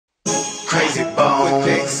Crazy Bone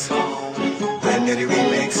Mix, Brand Nitty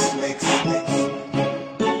Remix.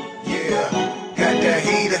 Yeah, got that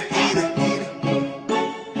heater.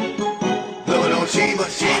 Blowing on Chiba.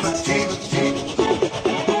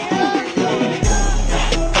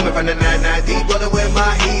 Coming from the 99 deep, rolling with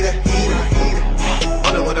my heater.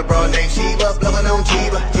 Rolling with a broad named Chiba, blowing on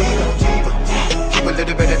Chiba. Keep a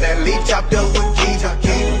little bit of that leaf chopped up with Keita.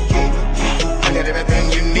 I got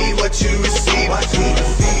everything you need, what you receive.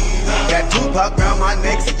 Got Tupac round my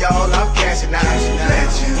neck, so y'all, I'm cashing out.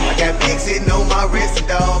 I got big sitting on my wrist, and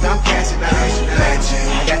dog, I'm cashing out. I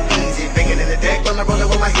got easy banging in the deck, while I'm rolling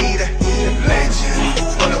with my heater.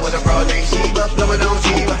 Rolling with a broad named Sheba, blowing on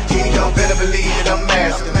Chiba. Y'all better believe that I'm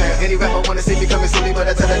master. Any rapper wanna see me coming silly, but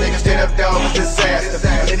I tell a nigga straight up, dog, it's disaster.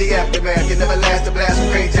 And in the aftermath, you never last to blast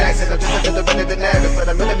with Craig Jackson. I'm just another better than average, but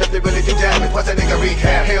I'm really enough to really do damage. Watch a nigga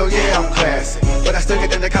recap, hell yeah, I'm classy. But I still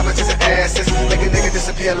get in the competition asses, make a nigga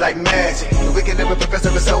disappear like magic. The wicked little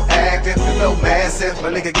professor is so active, so massive.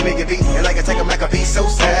 My nigga give me a beat, and like I take him like a beat, so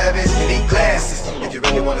savage. You need glasses, if you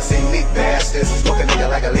really wanna see me bastards. Smoke a nigga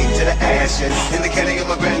like a leap to the ashes. Indicating of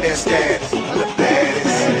my granddad status, I'm the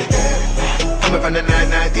baddest. Coming from the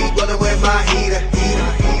 99 deep, rolling with my heater.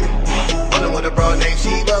 Rolling with a broad named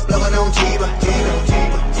Sheba, blowing on Chiba.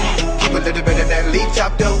 Keep a little bit of that leaf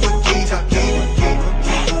chopped up with Keita.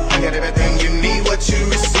 I got everything you need, what you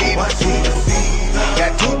receive.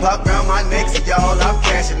 Got Tupac round my neck, so y'all, I'm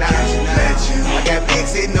cashing out. I got big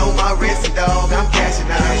sitting on my wrist, and dog, I'm cashing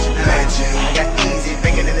out. I got easy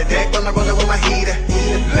banging in the deck, while I'm rolling with my heater.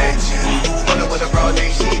 Rolling with a broad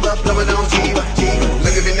named Sheba, blowing on Chiba.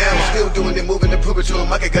 Look at me now, I'm still doing it, moving to prove it to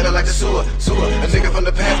him. I can cut it like the sewer. A nigga from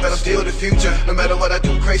the past, but I'm still the future. No matter what I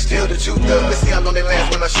do, crazy still the truth. Let's see how long they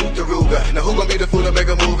last when I shoot the Ruger. Now who gon' be the fool to make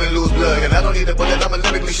a move and lose blood? And I don't need a bullet, I'ma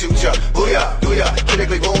lyrically shoot ya. Booyah, do ya,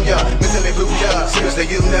 critically wound ya, mentally blue ya.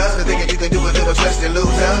 Seriously, you know, the thinking you can do a little trust and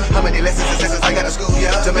loser. How many lessons and lessons I gotta school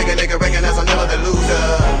ya to make a nigga recognize I'm never the loser?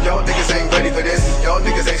 Y'all niggas ain't ready for this, y'all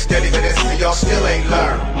niggas ain't steady for this, and y'all still ain't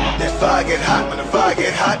learned. That fire get hot, when the fire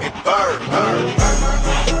get hot, it burn.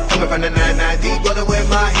 Coming from the 99 deep, rolling with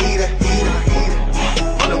my heater.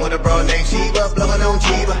 Rolling with a broad named Sheba, blowing on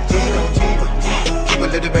Chiba. Keep a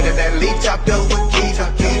little bit of that leaf chopped up with Keita.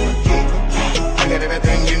 I got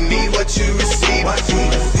everything you need, what you receive.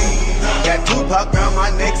 Got Tupac round my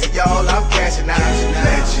neck, so y'all, I'm